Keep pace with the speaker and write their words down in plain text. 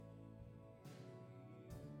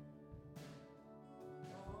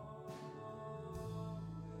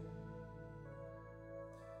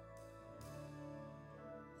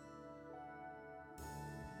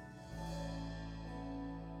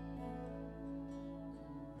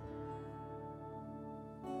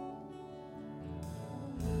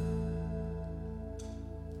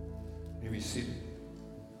be seated.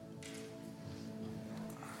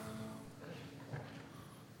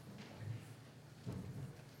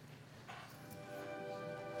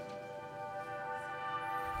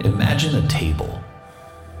 Imagine a table,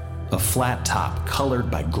 a flat top colored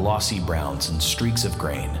by glossy browns and streaks of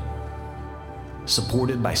grain,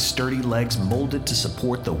 supported by sturdy legs molded to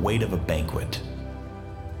support the weight of a banquet.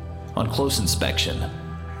 On close inspection,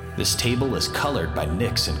 this table is colored by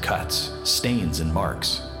nicks and cuts, stains and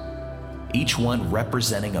marks, each one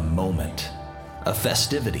representing a moment, a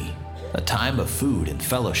festivity, a time of food and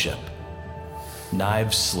fellowship.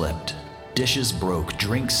 Knives slipped, dishes broke,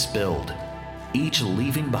 drinks spilled, each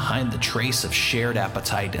leaving behind the trace of shared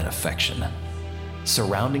appetite and affection.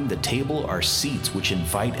 Surrounding the table are seats which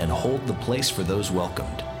invite and hold the place for those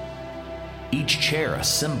welcomed. Each chair a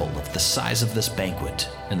symbol of the size of this banquet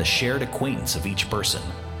and the shared acquaintance of each person.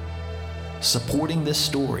 Supporting this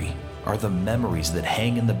story are the memories that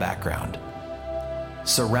hang in the background.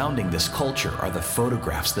 Surrounding this culture are the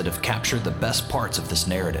photographs that have captured the best parts of this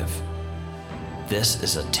narrative. This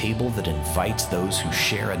is a table that invites those who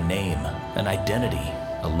share a name, an identity,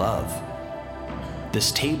 a love.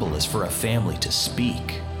 This table is for a family to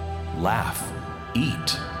speak, laugh,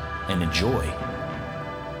 eat, and enjoy.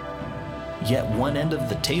 Yet one end of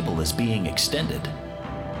the table is being extended,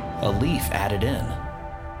 a leaf added in,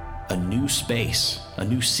 a new space, a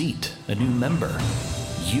new seat, a new member.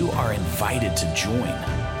 You are invited to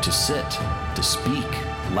join, to sit, to speak,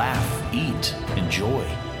 laugh, eat, enjoy.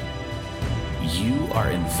 You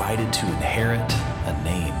are invited to inherit a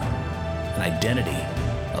name, an identity,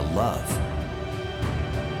 a love.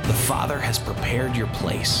 The Father has prepared your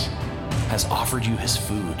place, has offered you his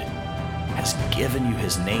food, has given you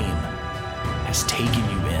his name, has taken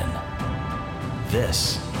you in.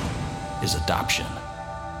 This is adoption.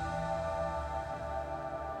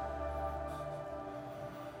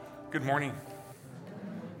 Good morning.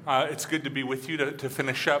 It's good to be with you to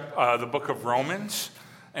finish up the book of Romans.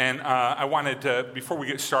 And I wanted to, before we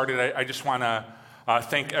get started, I just want to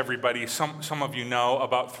thank everybody. Some of you know,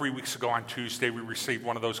 about 3 weeks ago on Tuesday, we received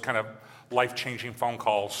one of those kind of life-changing phone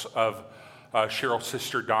calls of Cheryl's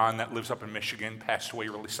sister, Dawn, that lives up in Michigan, passed away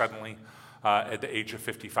really suddenly at the age of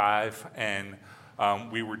 55. And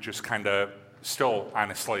we were just kind of still,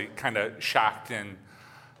 honestly, kind of shocked and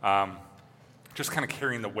just kind of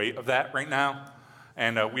carrying the weight of that right now.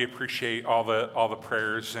 And we appreciate all the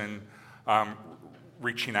prayers and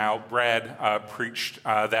reaching out. Brad preached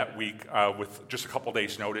that week with just a couple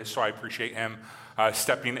days' notice, so I appreciate him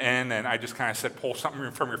stepping in. And I just kind of said, pull something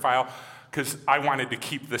from your file, because I wanted to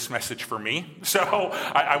keep this message for me. So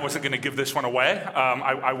I wasn't going to give this one away.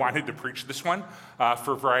 I wanted to preach this one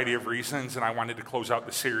for a variety of reasons, and I wanted to close out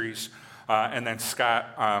the series. And then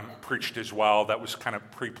Scott preached as well. That was kind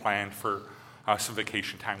of pre-planned for some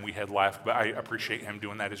vacation time we had left, but I appreciate him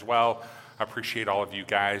doing that as well. I appreciate all of you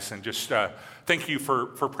guys, and just thank you for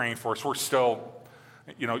praying for us. We're still,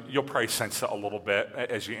 you'll probably sense it a little bit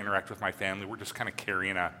as you interact with my family. We're just kind of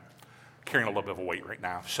carrying a little bit of a weight right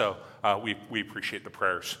now, so we appreciate the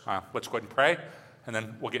prayers. Let's go ahead and pray, and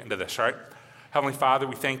then we'll get into this, all right? Heavenly Father,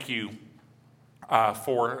 we thank you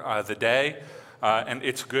for the day, and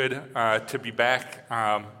it's good to be back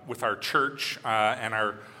with our church and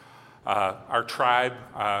our tribe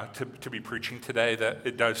to be preaching today. That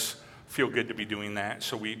it does feel good to be doing that.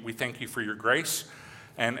 So we thank you for your grace.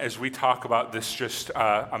 And as we talk about this just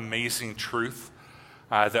amazing truth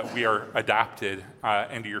that we are adopted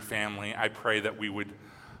into your family, I pray that we would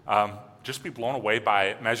just be blown away by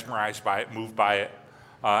it, mesmerized by it, moved by it,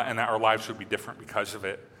 and that our lives would be different because of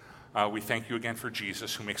it. We thank you again for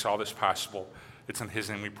Jesus, who makes all this possible. It's in his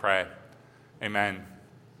name we pray. Amen.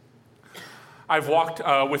 I've walked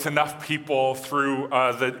with enough people through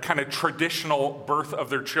the kind of traditional birth of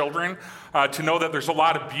their children to know that there's a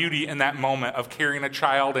lot of beauty in that moment of carrying a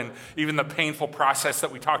child, and even the painful process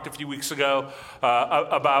that we talked a few weeks ago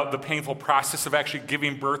about the painful process of actually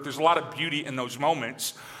giving birth. There's a lot of beauty in those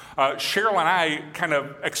moments. Cheryl and I kind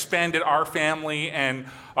of expanded our family and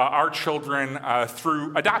our children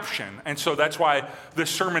through adoption. And so that's why this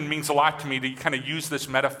sermon means a lot to me, to kind of use this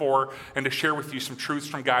metaphor and to share with you some truths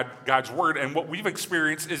from God's word. And what we've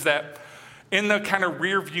experienced is that in the kind of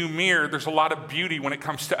rear view mirror, there's a lot of beauty when it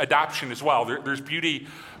comes to adoption as well. There's beauty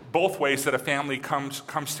both ways that a family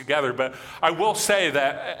comes together. But I will say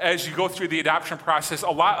that as you go through the adoption process,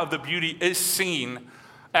 a lot of the beauty is seen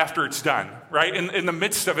after it's done, right? In the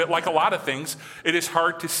midst of it, like a lot of things, it is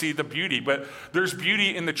hard to see the beauty, but there's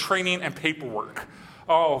beauty in the training and paperwork.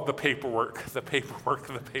 Oh, the paperwork.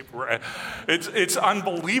 It's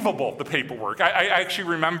unbelievable, the paperwork. I actually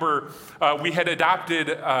remember we had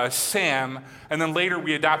adopted Sam, and then later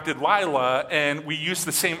we adopted Lila, and we used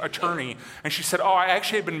the same attorney. And she said, I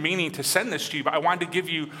actually had been meaning to send this to you, but I wanted to give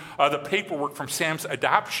you the paperwork from Sam's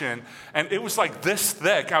adoption. And it was like this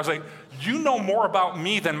thick. I was like, you know more about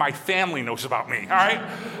me than my family knows about me, all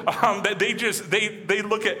right? They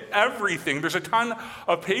look at everything. There's a ton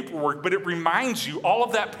of paperwork, but it reminds you, all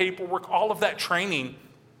of that paperwork, all of that training,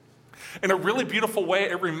 in a really beautiful way,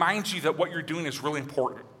 it reminds you that what you're doing is really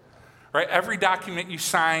important, right? Every document you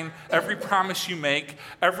sign, every promise you make,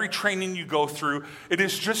 every training you go through, it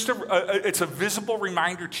is just it's a visible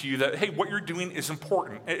reminder to you that, hey, what you're doing is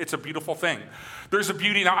important. It's a beautiful thing. There's a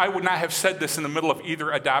beauty. Now, I would not have said this in the middle of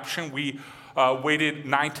either adoption. We waited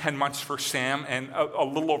 9-10 months for Sam and a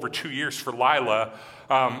little over 2 years for Lila,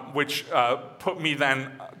 which put me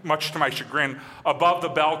then, much to my chagrin, above the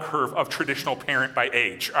bell curve of traditional parent by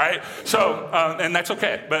age, all right? So, and that's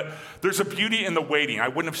okay, but there's a beauty in the waiting. I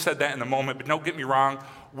wouldn't have said that in the moment, but don't get me wrong,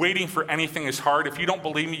 waiting for anything is hard. If you don't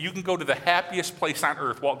believe me, you can go to the happiest place on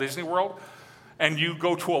earth, Walt Disney World, and you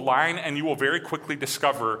go to a line and you will very quickly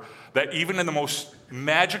discover that even in the most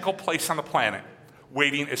magical place on the planet,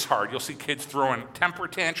 waiting is hard. You'll see kids throwing temper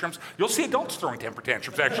tantrums. You'll see adults throwing temper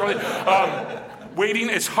tantrums, actually. Waiting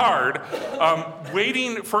is hard.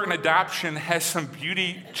 Waiting for an adoption has some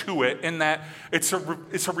beauty to it in that it's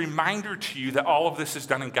a reminder to you that all of this is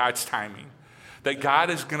done in God's timing, that God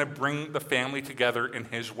is going to bring the family together in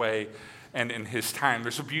his way and in his time.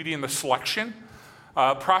 There's a beauty in the selection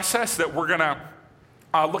process that we're going to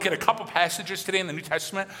look at a couple passages today in the New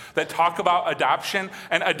Testament that talk about adoption.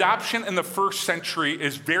 And adoption in the first century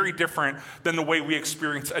is very different than the way we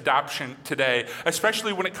experience adoption today,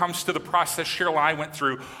 especially when it comes to the process Cheryl and I went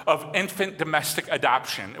through of infant domestic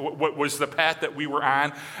adoption, what was the path that we were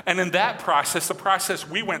on. And in that process, the process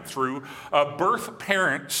we went through, birth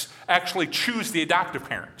parents actually choose the adoptive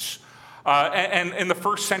parents. And in the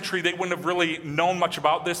first century, they wouldn't have really known much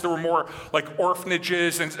about this. There were more like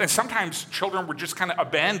orphanages, and sometimes children were just kind of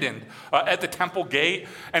abandoned at the temple gate.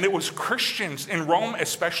 And it was Christians in Rome,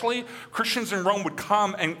 especially, Christians in Rome would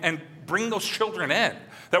come and bring those children in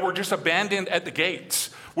that were just abandoned at the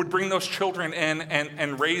gates, would bring those children in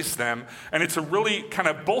and raise them. And it's a really kind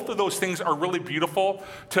of, both of those things are really beautiful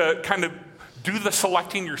to kind of do the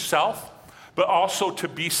selecting yourself, but also to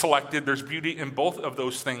be selected. There's beauty in both of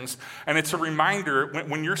those things. And it's a reminder,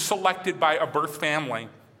 when you're selected by a birth family,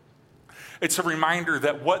 it's a reminder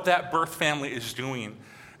that what that birth family is doing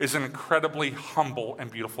is an incredibly humble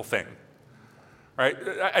and beautiful thing, right?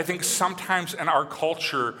 I think sometimes in our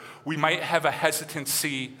culture, we might have a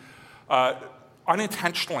hesitancy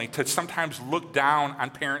unintentionally to sometimes look down on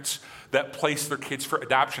parents that place their kids for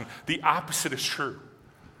adoption. The opposite is true.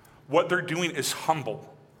 What they're doing is humble.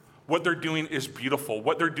 What they're doing is beautiful.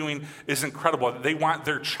 What they're doing is incredible. They want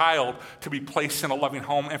their child to be placed in a loving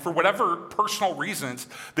home. And for whatever personal reasons,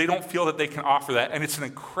 they don't feel that they can offer that. And it's an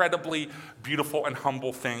incredibly beautiful and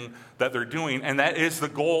humble thing that they're doing. And that is the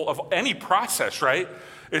goal of any process, right?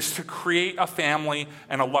 Is to create a family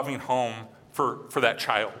and a loving home for that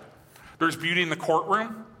child. There's beauty in the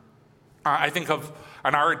courtroom. I think of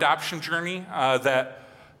on our adoption journey that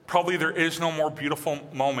probably there is no more beautiful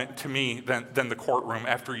moment to me than the courtroom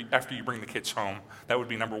after you bring the kids home. That would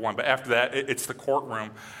be number one. But after that, it's the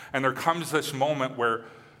courtroom. And there comes this moment where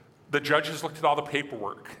the judge has looked at all the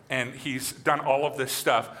paperwork, and he's done all of this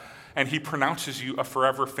stuff, and he pronounces you a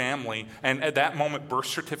forever family. And at that moment, birth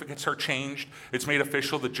certificates are changed. It's made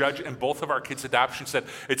official. The judge in both of our kids' adoptions said,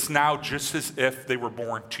 it's now just as if they were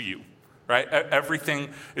born to you, right? Everything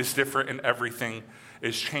is different and everything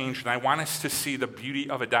is changed. And I want us to see the beauty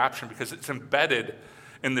of adoption because it's embedded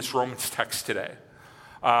in this Romans text today.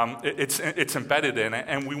 It's embedded in it.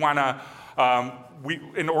 And we want to,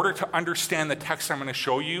 in order to understand the text I'm going to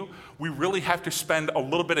show you, we really have to spend a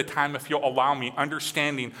little bit of time, if you'll allow me,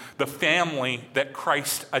 understanding the family that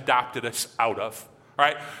Christ adopted us out of. All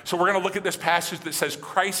right, so we're going to look at this passage that says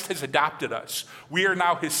Christ has adopted us. We are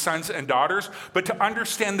now his sons and daughters. But to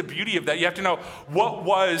understand the beauty of that, you have to know what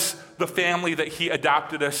was the family that he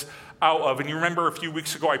adopted us out of. And you remember a few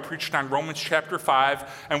weeks ago I preached on Romans chapter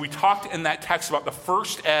 5, and we talked in that text about the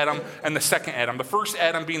first Adam and the second Adam. The first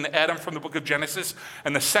Adam being the Adam from the book of Genesis,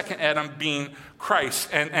 and the second Adam being Christ.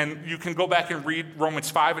 And you can go back and read Romans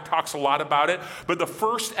 5. It talks a lot about it. But the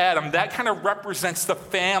first Adam, that kind of represents the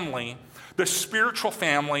family, the spiritual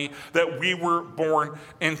family that we were born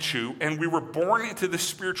into. And we were born into this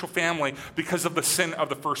spiritual family because of the sin of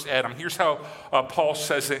the first Adam. Here's how Paul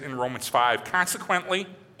says it in Romans 5. Consequently,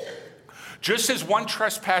 Just as one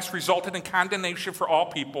trespass resulted in condemnation for all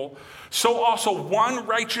people, so also one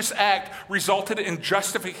righteous act resulted in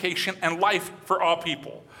justification and life for all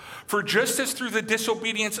people. For just as through the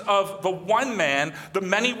disobedience of the one man, the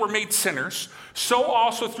many were made sinners, so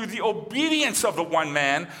also through the obedience of the one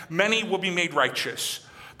man, many will be made righteous.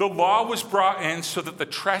 The law was brought in so that the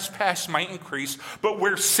trespass might increase, but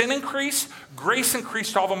where sin increased, grace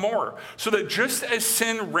increased all the more, so that just as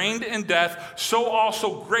sin reigned in death, so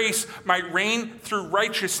also grace might reign through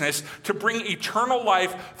righteousness to bring eternal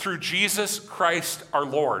life through Jesus Christ our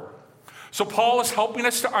Lord. So Paul is helping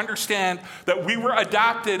us to understand that we were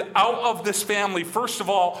adopted out of this family, first of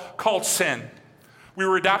all, called sin. We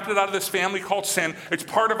were adopted out of this family called sin. It's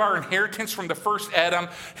part of our inheritance from the first Adam.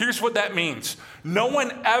 Here's what that means. No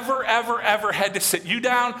one ever had to sit you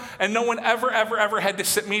down, and no one ever had to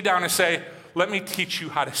sit me down and say, let me teach you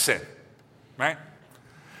how to sin, right?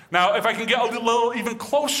 Now, if I can get a little even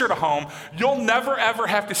closer to home, you'll never ever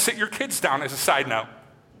have to sit your kids down, as a side note,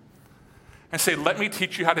 and say, let me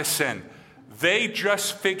teach you how to sin. They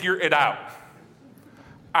just figure it out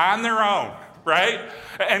on their own, right?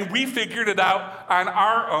 And we figured it out on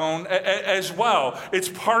our own as well. It's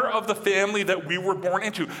part of the family that we were born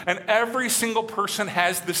into. And every single person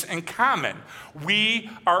has this in common.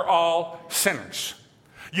 We are all sinners.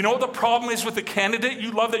 You know what the problem is with the candidate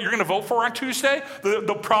you love that you're going to vote for on Tuesday?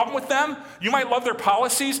 The problem with them, you might love their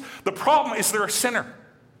policies. The problem is they're a sinner.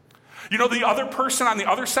 You know the other person on the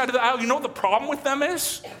other side of the aisle, you know what the problem with them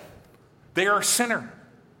is? They are a sinner,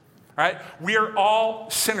 right? We are all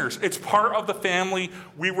sinners. It's part of the family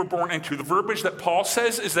we were born into. The verbiage that Paul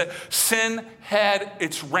says is that sin had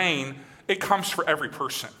its reign. It comes for every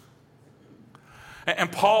person. And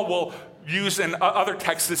Paul will use in other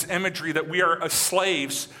texts this imagery that we are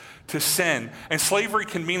slaves to sin. And slavery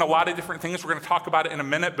can mean a lot of different things. We're going to talk about it in a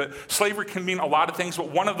minute, but slavery can mean a lot of things.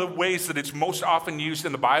 But one of the ways that it's most often used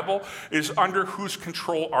in the Bible is under whose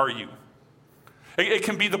control are you? It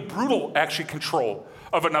can be the brutal, actually, control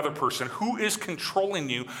of another person. Who is controlling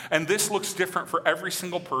you? And this looks different for every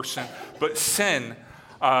single person, but sin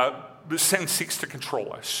seeks to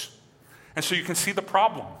control us. And so you can see the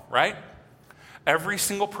problem, right? Every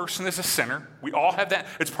single person is a sinner. We all have that.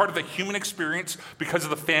 It's part of the human experience because of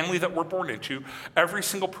the family that we're born into. Every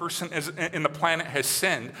single person in the planet has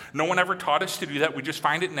sinned. No one ever taught us to do that. We just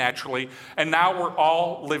find it naturally. And now we're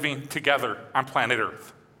all living together on planet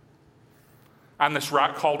Earth, on this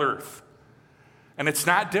rock called Earth. And it's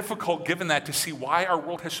not difficult, given that, to see why our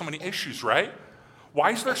world has so many issues, right? Why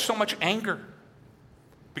is there so much anger?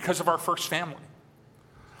 Because of our first family.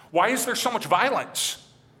 Why is there so much violence?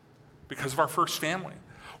 Because of our first family.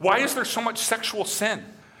 Why is there so much sexual sin?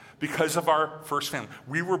 Because of our first family.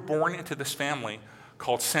 We were born into this family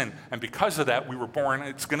called sin. And because of that, we were born,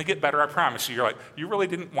 it's going to get better, I promise you. You're like, you really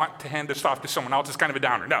didn't want to hand this off to someone else. It's kind of a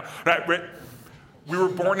downer. No, right? We were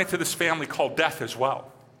born into this family called death as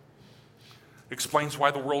well. Explains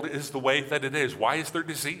why the world is the way that it is. Why is there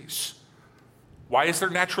disease? Why is there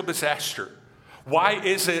natural disaster? Why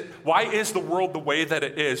is the world the way that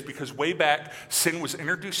it is? Because way back, sin was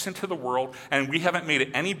introduced into the world, and we haven't made it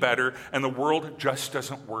any better, and the world just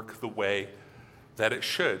doesn't work the way that it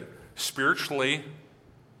should. Spiritually,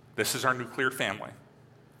 this is our nuclear family.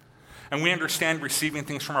 And we understand receiving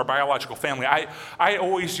things from our biological family. I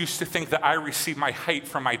always used to think that I received my height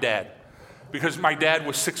from my dad, because my dad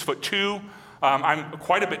was 6'2". I'm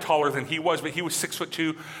quite a bit taller than he was, but he was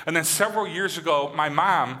 6'2". And then several years ago, my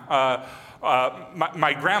mom,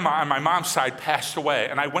 my grandma on my mom's side passed away,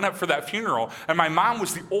 and I went up for that funeral, and my mom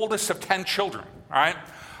was the oldest of 10 children, all right?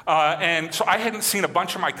 And so I hadn't seen a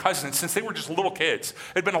bunch of my cousins since they were just little kids.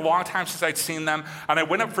 It had been a long time since I'd seen them, and I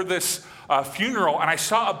went up for this funeral, and I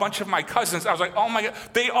saw a bunch of my cousins. I was like, oh my God,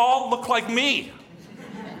 they all look like me,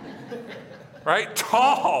 right?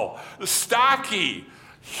 Tall, stocky,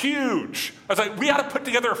 huge. I was like, we ought to put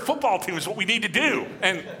together a football team is what we need to do,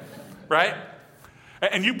 and right?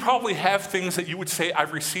 And you probably have things that you would say,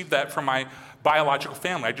 I've received that from my biological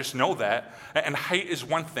family. I just know that. And height is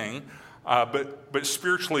one thing, but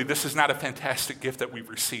spiritually, this is not a fantastic gift that we've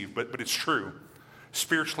received, but it's true.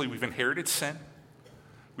 Spiritually, we've inherited sin.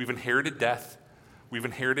 We've inherited death. We've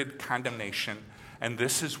inherited condemnation. And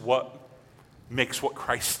this is what makes what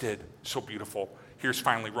Christ did so beautiful. Here's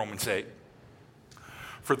finally Romans 8.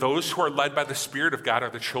 For those who are led by the Spirit of God are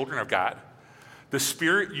the children of God. The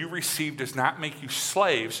Spirit you received does not make you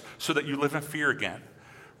slaves so that you live in fear again.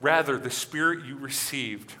 Rather, the Spirit you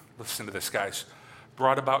received, listen to this, guys,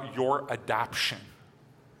 brought about your adoption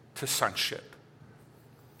to sonship.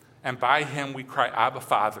 And by him we cry, Abba,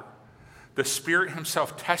 Father. The Spirit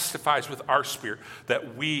himself testifies with our spirit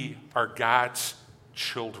that we are God's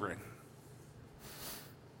children.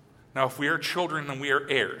 Now, if we are children, then we are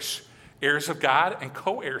heirs, heirs of God and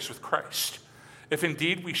co-heirs with Christ, if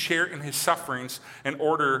indeed we share in his sufferings in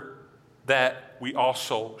order that we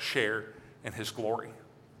also share in his glory.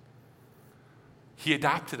 He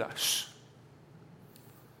adopted us.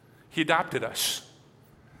 He adopted us.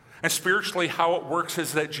 And spiritually, how it works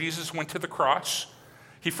is that Jesus went to the cross.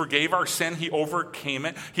 He forgave our sin. He overcame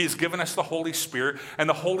it. He has given us the Holy Spirit, and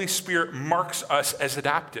the Holy Spirit marks us as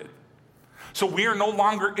adopted. So we are no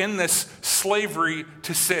longer in this slavery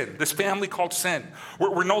to sin, this family called sin.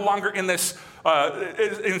 We're no longer in this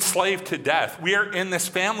enslaved to death. We are in this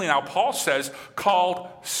family now, Paul says, called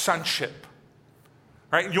sonship.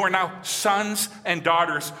 Right? You are now sons and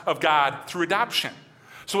daughters of God through adoption.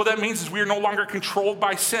 So what that means is we are no longer controlled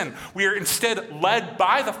by sin. We are instead led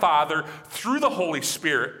by the Father through the Holy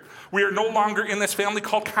Spirit. We are no longer in this family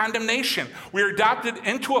called condemnation. We are adopted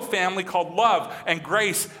into a family called love and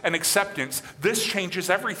grace and acceptance. This changes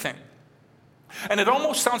everything. And it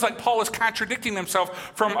almost sounds like Paul is contradicting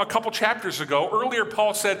himself from a couple chapters ago. Earlier,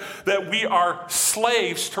 Paul said that we are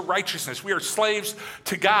slaves to righteousness. We are slaves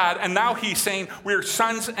to God. And now he's saying we are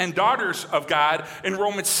sons and daughters of God in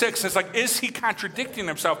Romans 6. It's like, is he contradicting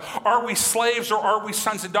himself? Are we slaves or are we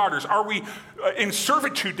sons and daughters? Are we in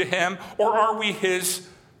servitude to him or are we his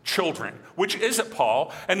children? Which is it,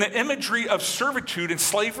 Paul? And the imagery of servitude and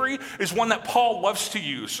slavery is one that Paul loves to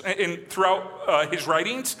use throughout his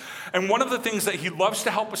writings. And one of the things that he loves to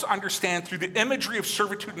help us understand through the imagery of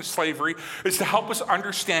servitude and slavery is to help us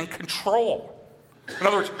understand control. In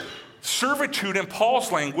other words, servitude in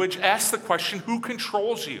Paul's language asks the question, who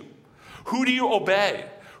controls you? Who do you obey?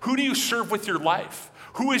 Who do you serve with your life?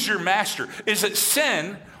 Who is your master? Is it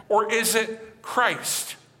sin or is it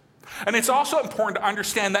Christ? And it's also important to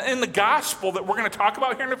understand that in the gospel that we're going to talk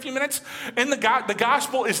about here in a few minutes, the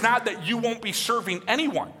gospel is not that you won't be serving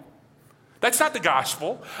anyone. That's not the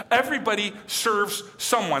gospel. Everybody serves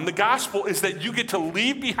someone. The gospel is that you get to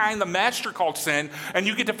leave behind the master called sin and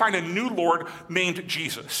you get to find a new Lord named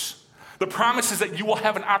Jesus. The promise is that you will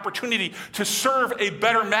have an opportunity to serve a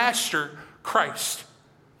better master, Christ.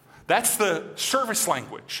 That's the service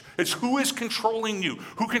language. It's who is controlling you,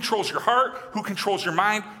 who controls your heart, who controls your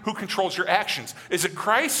mind, who controls your actions. Is it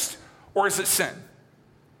Christ or is it sin?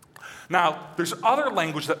 Now, there's other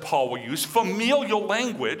language that Paul will use, familial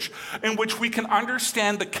language, in which we can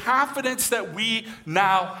understand the confidence that we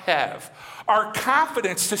now have. Our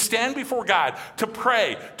confidence to stand before God, to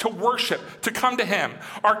pray, to worship, to come to him.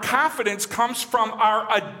 Our confidence comes from our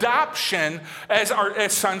adoption as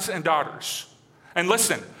sons and daughters. And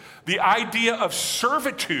listen, the idea of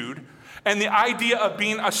servitude and the idea of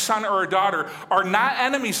being a son or a daughter are not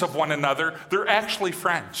enemies of one another. They're actually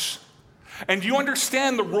friends. And you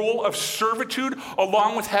understand the role of servitude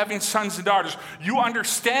along with having sons and daughters. You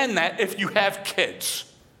understand that if you have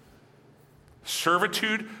kids.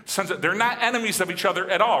 Servitude, they're not enemies of each other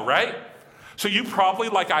at all, right? So you probably,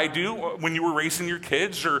 like I do, when you were raising your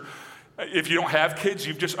kids, or if you don't have kids,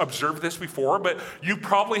 you've just observed this before, but you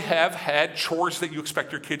probably have had chores that you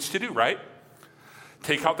expect your kids to do, right?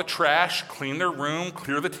 Take out the trash, clean their room,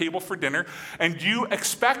 clear the table for dinner, and you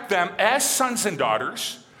expect them as sons and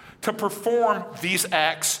daughters to perform these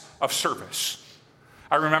acts of service.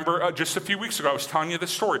 I remember just a few weeks ago, I was telling you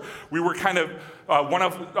this story. We were kind of, one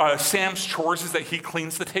of Sam's chores is that he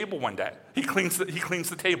cleans the table one day. He cleans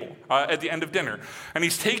the table at the end of dinner. And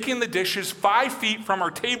he's taking the dishes 5 feet from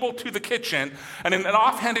our table to the kitchen, and in an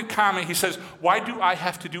offhanded comment, he says, "Why do I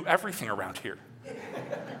have to do everything around here?"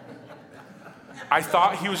 I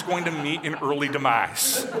thought he was going to meet an early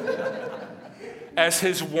demise. As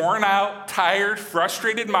his worn out, tired,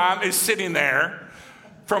 frustrated mom is sitting there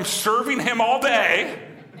from serving him all day,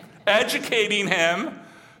 educating him,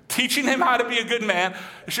 teaching him how to be a good man.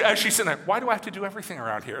 As she's sitting there, "Why do I have to do everything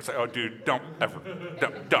around here?" It's like, "Oh, dude, don't all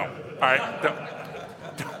right?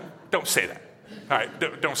 Don't say that. All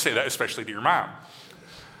right, don't say that, especially to your mom."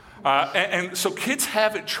 And so kids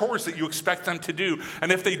have chores that you expect them to do.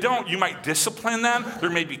 And if they don't, you might discipline them. There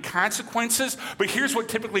may be consequences. But here's what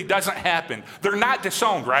typically doesn't happen. They're not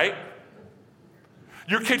disowned, right?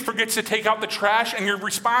 Your kid forgets to take out the trash, and your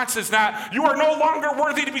response is not, "You are no longer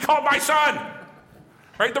worthy to be called my son."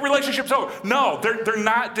 Right? The relationship's over. No, they're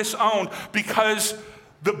not disowned because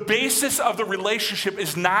the basis of the relationship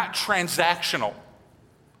is not transactional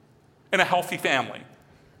in a healthy family.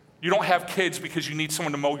 You don't have kids because you need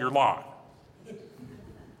someone to mow your lawn.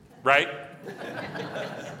 Right?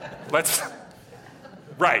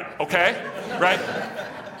 Right, okay? Right?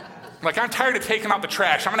 Like, I'm tired of taking out the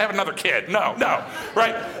trash. I'm going to have another kid. No,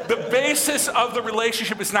 right? The basis of the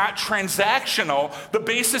relationship is not transactional. The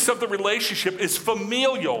basis of the relationship is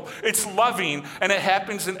familial. It's loving, and it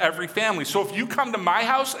happens in every family. So if you come to my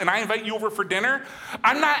house and I invite you over for dinner,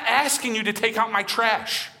 I'm not asking you to take out my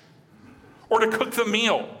trash or to cook the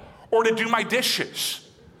meal or to do my dishes.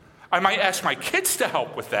 I might ask my kids to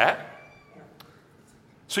help with that.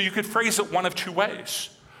 So you could phrase it one of two ways.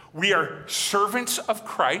 We are servants of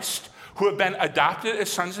Christ who have been adopted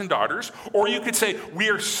as sons and daughters, or you could say we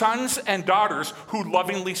are sons and daughters who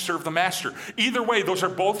lovingly serve the master. Either way, those are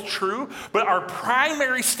both true, but our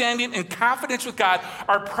primary standing in confidence with God,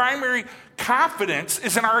 our primary confidence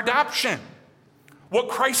is in our adoption. What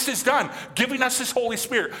Christ has done, giving us his Holy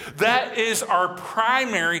Spirit, that is our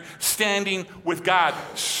primary standing with God.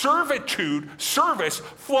 Servitude, service,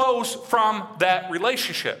 flows from that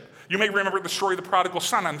relationship. You may remember the story of the prodigal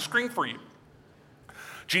son on the screen for you.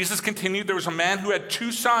 Jesus continued, there was a man who had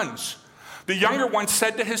 2 sons. The younger one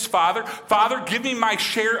said to his father, "Father, give me my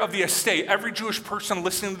share of the estate." Every Jewish person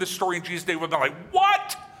listening to this story in Jesus' day would be like,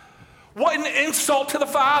 what? What an insult to the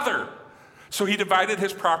father. So he divided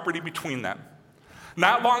his property between them.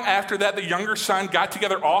 Not long after that, the younger son got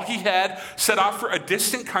together all he had, set off for a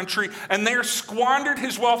distant country, and there squandered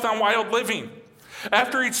his wealth on wild living.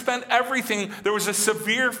 After he'd spent everything, there was a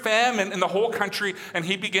severe famine in the whole country, and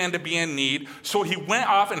he began to be in need. So he went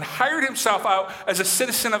off and hired himself out as a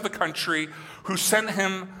citizen of the country, who sent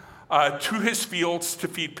him to his fields to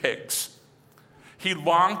feed pigs. He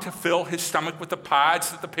longed to fill his stomach with the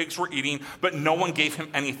pods that the pigs were eating, but no one gave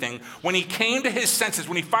him anything. When he came to his senses,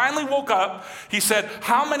 when he finally woke up, he said,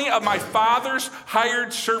 "How many of my father's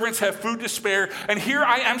hired servants have food to spare? And here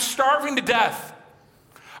I am starving to death.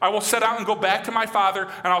 I will set out and go back to my father,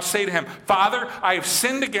 and I'll say to him, 'Father, I have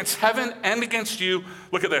sinned against heaven and against you.'"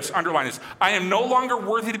 Look at this, underline this. "I am no longer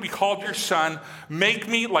worthy to be called your son. Make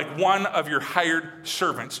me like one of your hired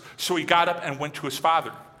servants." So he got up and went to his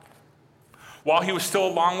father. While he was still a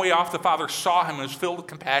long way off, the father saw him and was filled with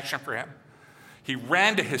compassion for him. He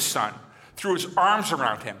ran to his son, threw his arms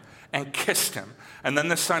around him, and kissed him. And then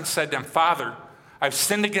the son said to him, "Father, I've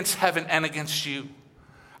sinned against heaven and against you.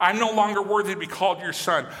 I'm no longer worthy to be called your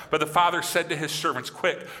son." But the father said to his servants,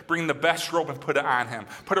 "Quick, bring the best robe and put it on him.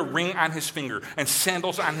 Put a ring on his finger and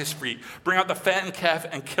sandals on his feet. Bring out the fattened calf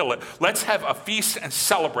and kill it. Let's have a feast and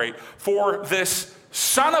celebrate. For this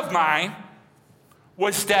son of mine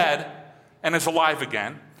was dead and is alive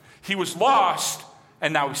again. He was lost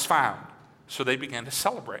and now he's found." So they began to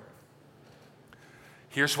celebrate.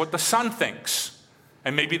 Here's what the son thinks.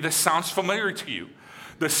 And maybe this sounds familiar to you.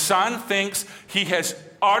 The son thinks he has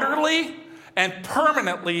utterly and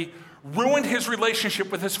permanently ruined his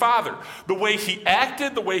relationship with his father. The way he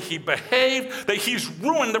acted, the way he behaved, that he's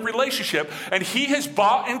ruined the relationship. And he has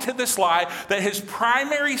bought into this lie that his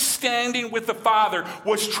primary standing with the father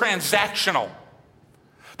was transactional,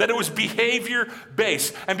 that it was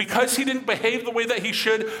behavior-based. And because he didn't behave the way that he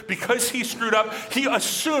should, because he screwed up, he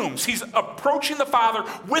assumes, he's approaching the father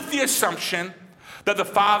with the assumption that the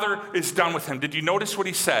father is done with him. Did you notice what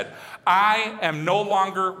he said? "I am no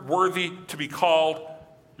longer worthy to be called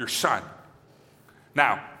your son."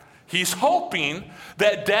 Now, he's hoping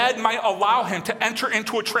that dad might allow him to enter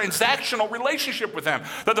into a transactional relationship with him,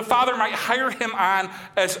 that the father might hire him on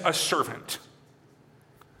as a servant.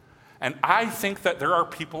 And I think that there are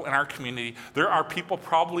people in our community, there are people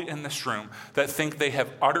probably in this room, that think they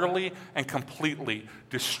have utterly and completely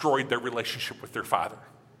destroyed their relationship with their father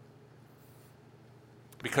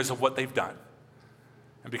because of what they've done,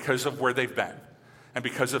 and because of where they've been, and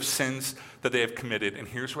because of sins that they have committed. And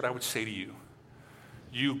here's what I would say to you.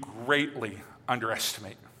 You greatly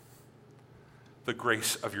underestimate the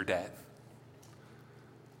grace of your dad.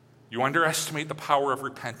 You underestimate the power of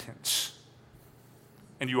repentance.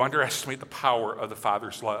 And you underestimate the power of the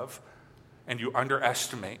Father's love. And you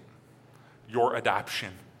underestimate your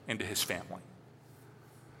adoption into his family.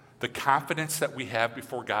 The confidence that we have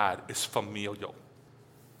before God is familial.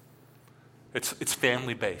 It's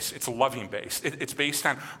family-based. It's loving-based. It's based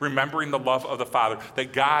on remembering the love of the Father,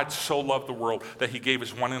 that God so loved the world that he gave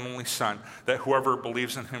his one and only Son, that whoever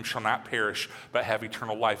believes in him shall not perish but have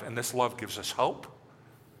eternal life. And this love gives us hope,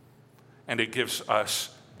 and it gives us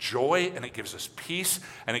joy, and it gives us peace,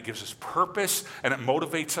 and it gives us purpose, and it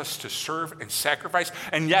motivates us to serve and sacrifice,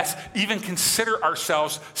 and yes, even consider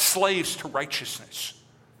ourselves slaves to righteousness.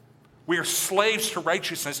 We are slaves to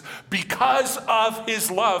righteousness because of his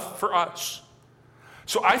love for us.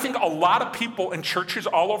 So I think a lot of people in churches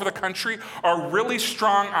all over the country are really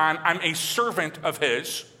strong on, "I'm a servant of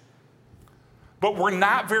his," but we're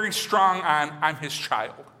not very strong on, "I'm his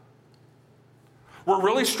child." We're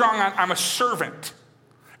really strong on, I'm a servant.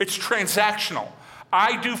 It's transactional.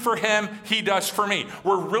 I do for him, he does for me.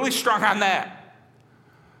 We're really strong on that.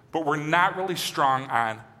 But we're not really strong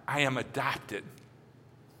on, I am adopted.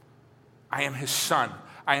 I am his son.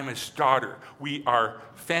 I am his daughter. We are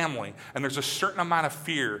family. And there's a certain amount of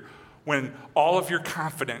fear when all of your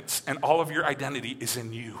confidence and all of your identity is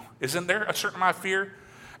in you. Isn't there a certain amount of fear?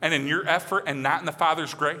 And in your effort and not in the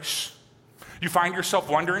Father's grace? You find yourself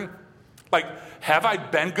wondering, like, have I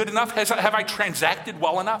been good enough? Have I transacted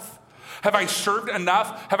well enough? Have I served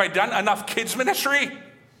enough? Have I done enough kids ministry?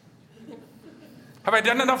 Have I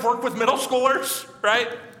done enough work with middle schoolers, right?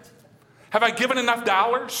 Have I given enough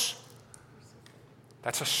dollars?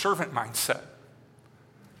 That's a servant mindset.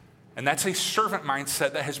 And that's a servant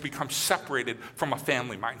mindset that has become separated from a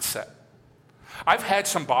family mindset. I've had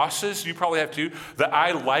some bosses, you probably have too, that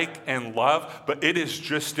I like and love, but it is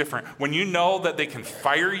just different. When you know that they can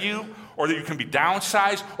fire you, or that you can be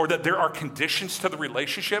downsized, or that there are conditions to the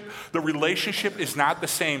relationship is not the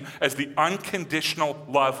same as the unconditional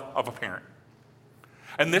love of a parent.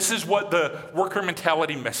 And this is what the worker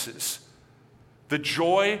mentality misses. The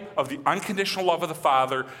joy of the unconditional love of the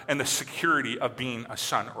Father and the security of being a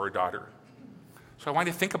son or a daughter. So I want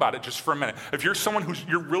you to think about it just for a minute. If you're someone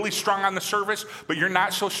you're really strong on the service, but you're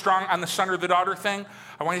not so strong on the son or the daughter thing,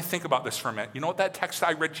 I want you to think about this for a minute. You know what that text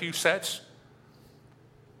I read to you says?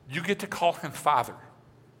 You get to call him Father.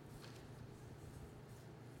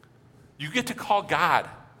 You get to call God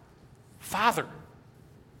Father.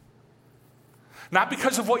 Not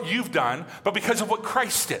because of what you've done, but because of what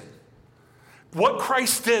Christ did. What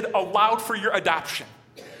Christ did allowed for your adoption.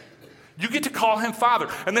 You get to call him Father.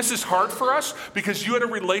 And this is hard for us because you had a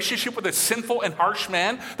relationship with a sinful and harsh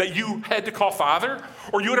man that you had to call Father,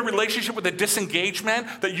 or you had a relationship with a disengaged man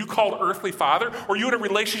that you called earthly father, or you had a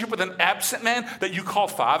relationship with an absent man that you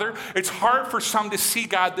called Father. It's hard for some to see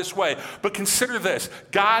God this way, but consider this.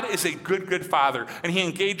 God is a good, good Father, and he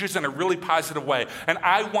engages in a really positive way. And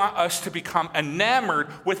I want us to become enamored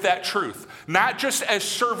with that truth, not just as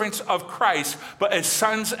servants of Christ, but as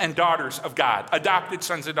sons and daughters of God, adopted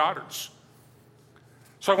sons and daughters.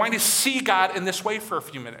 So I want you to see God in this way for a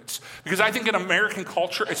few minutes. Because I think in American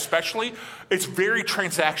culture especially, it's very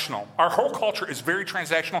transactional. Our whole culture is very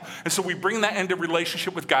transactional. And so we bring that into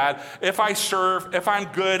relationship with God. If I serve, if I'm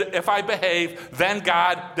good, if I behave, then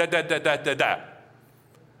God, da.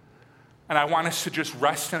 And I want us to just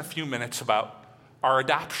rest in a few minutes about our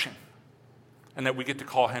adoption. And that we get to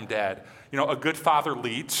call him Dad. You know, a good father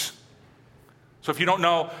leads. So if you don't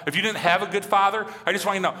know, if you didn't have a good father, I just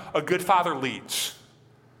want you to know, a good father leads.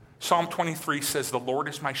 Psalm 23 says, the Lord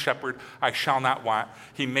is my shepherd, I shall not want.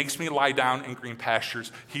 He makes me lie down in green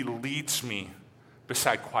pastures. He leads me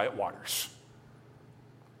beside quiet waters.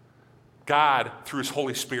 God, through his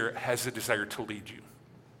Holy Spirit, has a desire to lead you.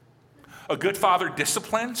 A good father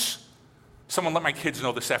disciplines. Someone let my kids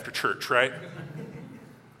know this after church, right?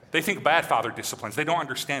 They think a bad father disciplines. They don't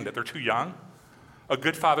understand it. They're too young. A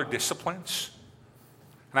good father disciplines.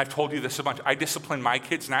 And I've told you this a bunch. I discipline my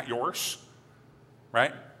kids, not yours,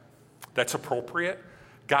 right? That's appropriate.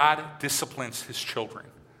 God disciplines his children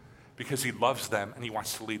because he loves them and he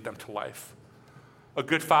wants to lead them to life. A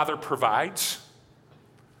good father provides.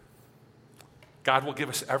 God will give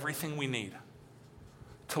us everything we need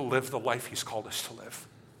to live the life he's called us to live.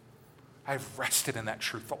 I've rested in that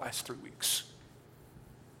truth the last 3 weeks.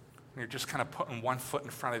 And you're just kind of putting one foot in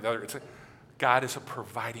front of the other. God is a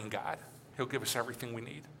providing God. He'll give us everything we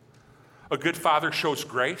need. A good father shows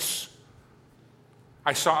grace.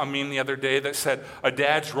 I saw a meme the other day that said, a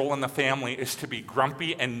dad's role in the family is to be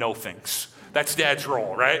grumpy and know things. That's dad's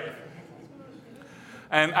role, right?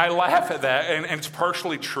 And I laugh at that, and it's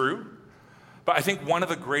partially true. But I think one of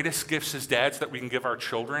the greatest gifts as dads that we can give our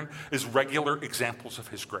children is regular examples of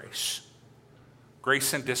his grace.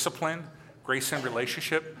 Grace in discipline, grace in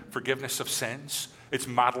relationship, forgiveness of sins. It's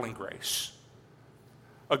modeling grace.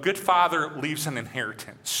 A good father leaves an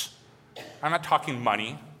inheritance. I'm not talking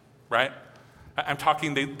money, right? I'm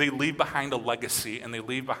talking they leave behind a legacy and they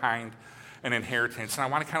leave behind an inheritance. And I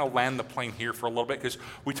want to kind of land the plane here for a little bit because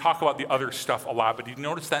we talk about the other stuff a lot. But did you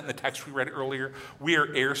notice that in the text we read earlier? We are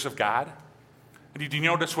heirs of God. And did you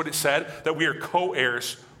notice what it said? That we are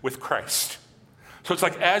co-heirs with Christ. So it's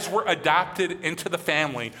like as we're adopted into the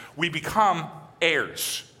family, we become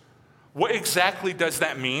heirs. What exactly does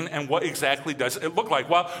that mean and what exactly does it look like?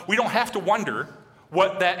 Well, we don't have to wonder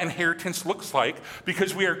what that inheritance looks like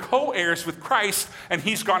because we are co-heirs with Christ and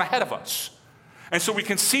he's gone ahead of us. And so we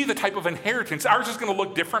can see the type of inheritance. Ours is going to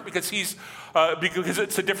look different because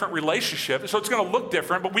it's a different relationship. So it's going to look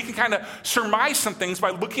different, but we can kind of surmise some things by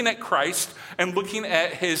looking at Christ and looking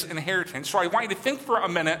at his inheritance. So I want you to think for a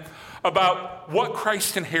minute about what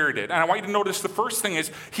Christ inherited. And I want you to notice the first thing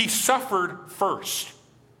is he suffered first.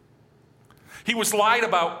 He was lied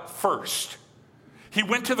about first. He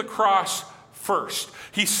went to the cross first.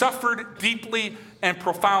 He suffered deeply and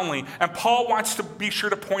profoundly. And Paul wants to be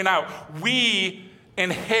sure to point out, we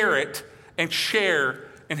inherit and share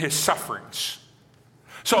in his sufferings.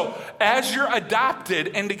 So as you're adopted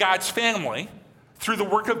into God's family through the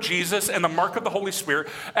work of Jesus and the mark of the Holy Spirit,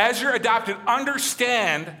 as you're adopted,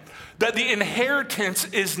 understand that the inheritance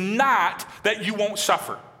is not that you won't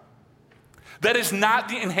suffer. That is not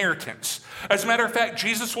the inheritance. As a matter of fact,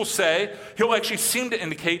 Jesus will say, he'll actually seem to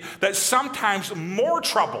indicate that sometimes more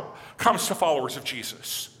trouble comes to followers of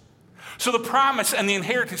Jesus. So the promise and the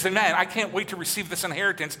inheritance, and man, I can't wait to receive this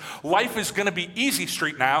inheritance. Life is going to be easy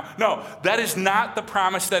street now. No, that is not the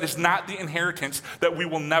promise. That is not the inheritance, that we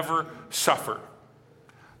will never suffer.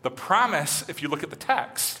 The promise, if you look at the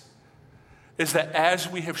text, is that as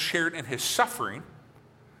we have shared in his suffering,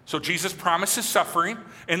 so Jesus promises suffering.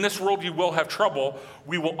 In this world you will have trouble.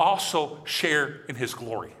 We will also share in his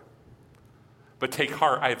glory. But take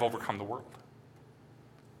heart, I have overcome the world.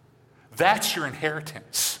 That's your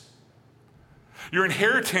inheritance. Your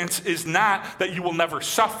inheritance is not that you will never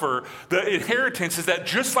suffer. The inheritance is that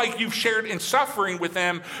just like you've shared in suffering with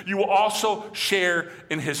him, you will also share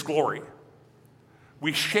in his glory.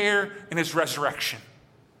 We share in his resurrection.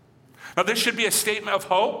 Now, this should be a statement of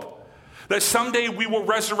hope, that someday we will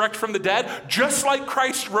resurrect from the dead, just like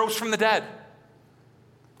Christ rose from the dead.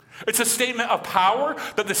 It's a statement of power,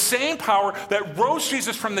 that the same power that rose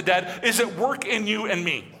Jesus from the dead is at work in you and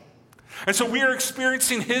me. And so we are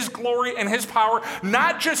experiencing his glory and his power,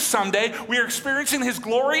 not just someday. We are experiencing his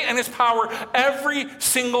glory and his power every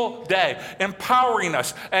single day, empowering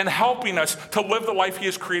us and helping us to live the life he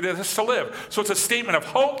has created us to live. So it's a statement of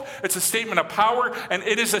hope, it's a statement of power, and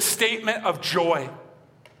it is a statement of joy.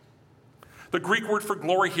 The Greek word for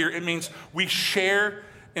glory here, it means we share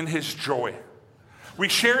in his joy. We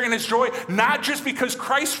share in his joy, not just because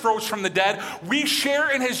Christ rose from the dead. We share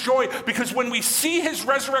in his joy because when we see his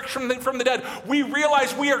resurrection from the dead, we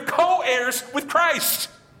realize we are co-heirs with Christ.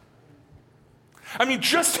 I mean,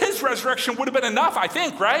 just his resurrection would have been enough, I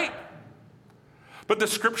think, right? But the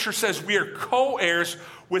scripture says we are co-heirs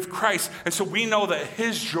with Christ. And so we know that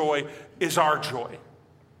his joy is our joy.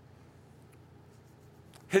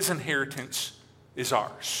 His inheritance is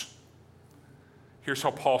ours. Here's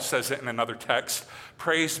how Paul says it in another text.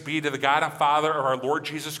 Praise be to the God and Father of our Lord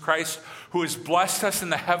Jesus Christ, who has blessed us in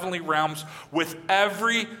the heavenly realms with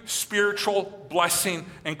every spiritual blessing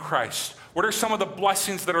in Christ. What are some of the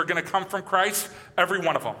blessings that are going to come from Christ? Every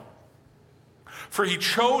one of them. For he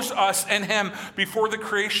chose us in him before the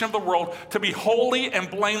creation of the world to be holy and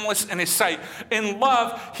blameless in his sight. In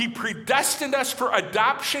love, he predestined us for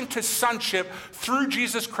adoption to sonship through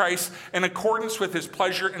Jesus Christ in accordance with his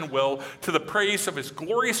pleasure and will, to the praise of his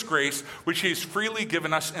glorious grace, which he has freely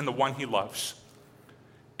given us in the one he loves.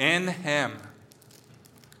 In him,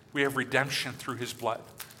 we have redemption through his blood,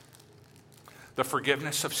 the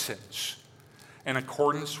forgiveness of sins, in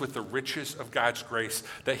accordance with the riches of God's grace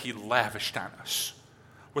that he lavished on us.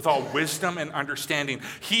 With all wisdom and understanding,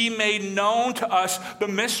 he made known to us the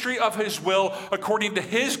mystery of his will according to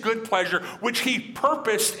his good pleasure, which he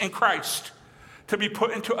purposed in Christ to be put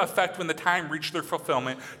into effect when the time reached their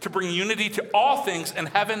fulfillment, to bring unity to all things in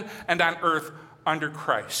heaven and on earth under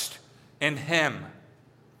Christ. In him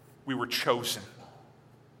we were chosen.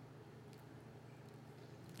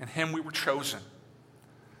 In him we were chosen,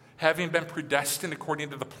 having been predestined according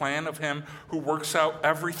to the plan of him who works out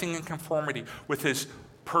everything in conformity with his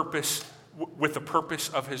purpose, with the purpose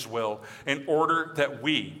of his will, in order that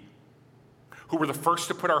we, who were the first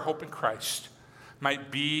to put our hope in Christ,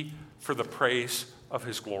 might be for the praise of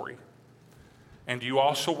his glory. And you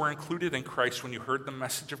also were included in Christ when you heard the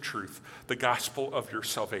message of truth, the gospel of your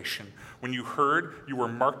salvation. When you heard, you were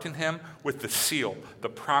marked in him with the seal, the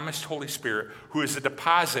promised Holy Spirit, who is a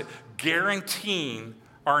deposit guaranteeing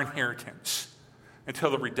our inheritance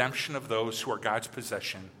until the redemption of those who are God's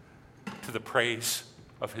possession, to the praise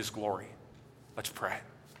of his glory. Let's pray.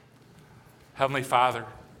 Heavenly Father,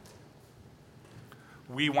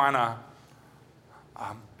 we want to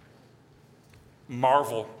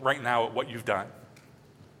marvel right now at what you've done.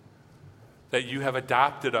 That you have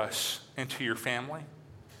adopted us into your family.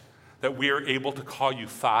 That we are able to call you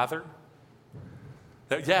Father.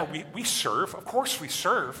 That, we serve. Of course we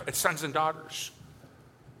serve as sons and daughters.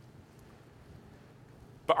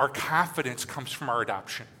 but our confidence comes from our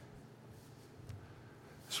adoption.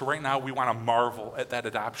 So right now we want to marvel at that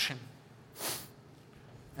adoption.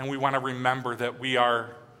 And we want to remember that we're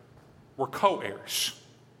co-heirs.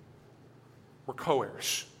 We're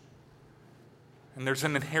co-heirs. And there's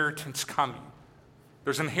an inheritance coming.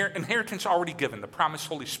 There's an inheritance already given. The promised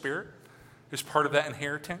Holy Spirit is part of that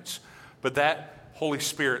inheritance. But that Holy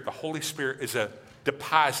Spirit, the Holy Spirit is a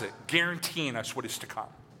deposit guaranteeing us what is to come.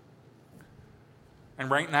 And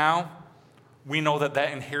right now, we know that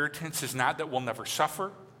that inheritance is not that we'll never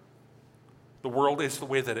suffer. The world is the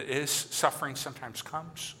way that it is. Suffering sometimes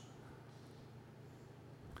comes.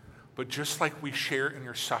 But just like we share in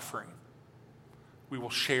your suffering, we will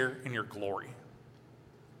share in your glory.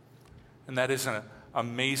 And that is an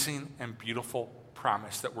amazing and beautiful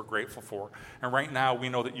promise that we're grateful for. And right now, we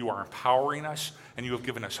know that you are empowering us and you have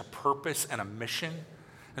given us a purpose and a mission.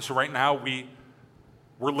 And so right now,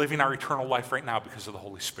 we're living our eternal life right now because of the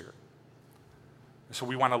Holy Spirit. And so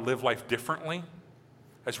we want to live life differently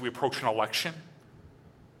as we approach an election.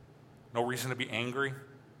 No reason to be angry.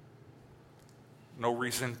 No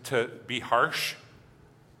reason to be harsh.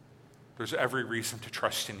 There's every reason to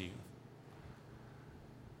trust in you.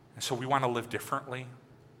 And so we want to live differently.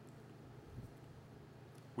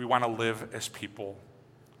 We want to live as people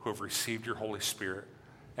who have received your Holy Spirit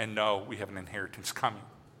and know we have an inheritance coming.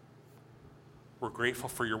 We're grateful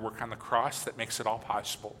for your work on the cross that makes it all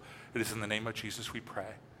possible. It is in the name of Jesus we pray.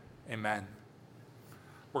 Amen.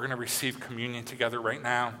 We're going to receive communion together right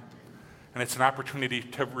now. And it's an opportunity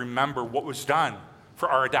to remember what was done for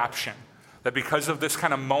our adoption. That because of this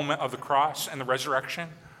kind of moment of the cross and the resurrection,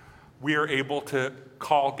 we are able to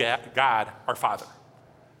call God our Father.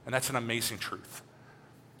 And that's an amazing truth.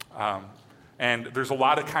 And there's a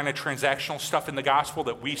lot of kind of transactional stuff in the gospel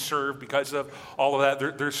that we serve because of all of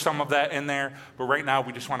that. There's some of that in there. But right now,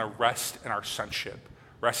 we just want to rest in our sonship,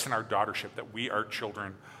 rest in our daughtership, that we are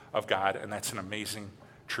children of God. And that's an amazing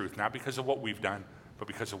truth, not because of what we've done, but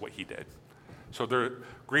because of what he did. So the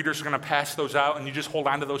greeters are going to pass those out, and you just hold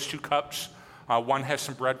on to those two cups. One has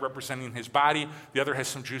some bread representing his body. The other has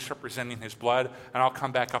some juice representing his blood. And I'll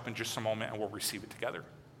come back up in just a moment, and we'll receive it together.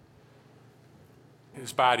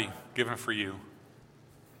 His body given for you.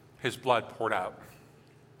 His blood poured out.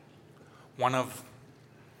 One of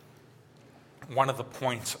the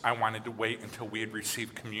points I wanted to wait until we had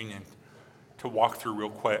received communion to walk through real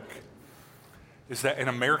quick is that in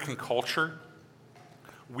American culture,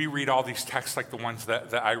 we read all these texts like the ones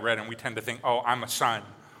that I read, and we tend to think, oh, I'm a son.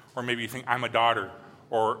 Or maybe you think, I'm a daughter.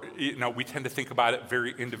 Or, we tend to think about it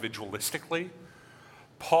very individualistically.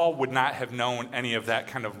 Paul would not have known any of that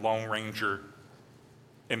kind of Lone Ranger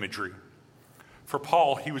imagery. For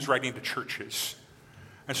Paul, he was writing to churches.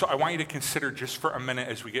 And so I want you to consider just for a minute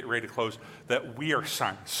as we get ready to close that we are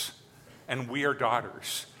sons and we are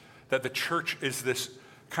daughters. That the church is this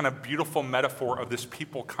kind of beautiful metaphor of this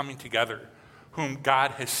people coming together whom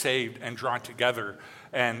God has saved and drawn together,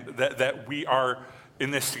 and that we are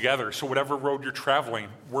in this together. So whatever road you're traveling,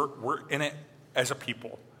 we're in it as a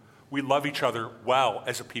people. We love each other well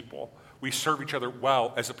as a people. We serve each other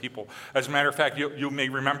well as a people. As a matter of fact, you may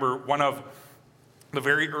remember one of the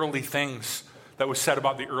very early things that was said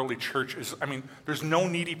about the early church is, there's no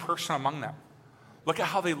needy person among them. Look at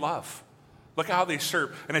how they love. Look at how they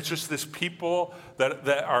serve. And it's just this people that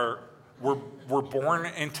were born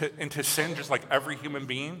into sin, just like every human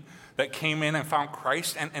being that came in and found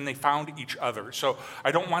Christ, and they found each other. So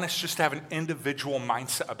I don't want us just to have an individual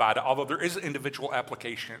mindset about it, although there is individual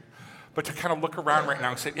application. But to kind of look around right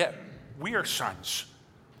now and say, yeah, we are sons,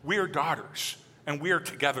 we are daughters, and we are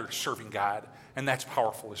together serving God, and that's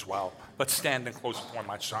powerful as well. Let's stand and close with one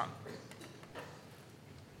last song.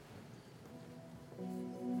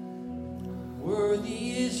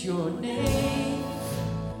 Worthy is your name.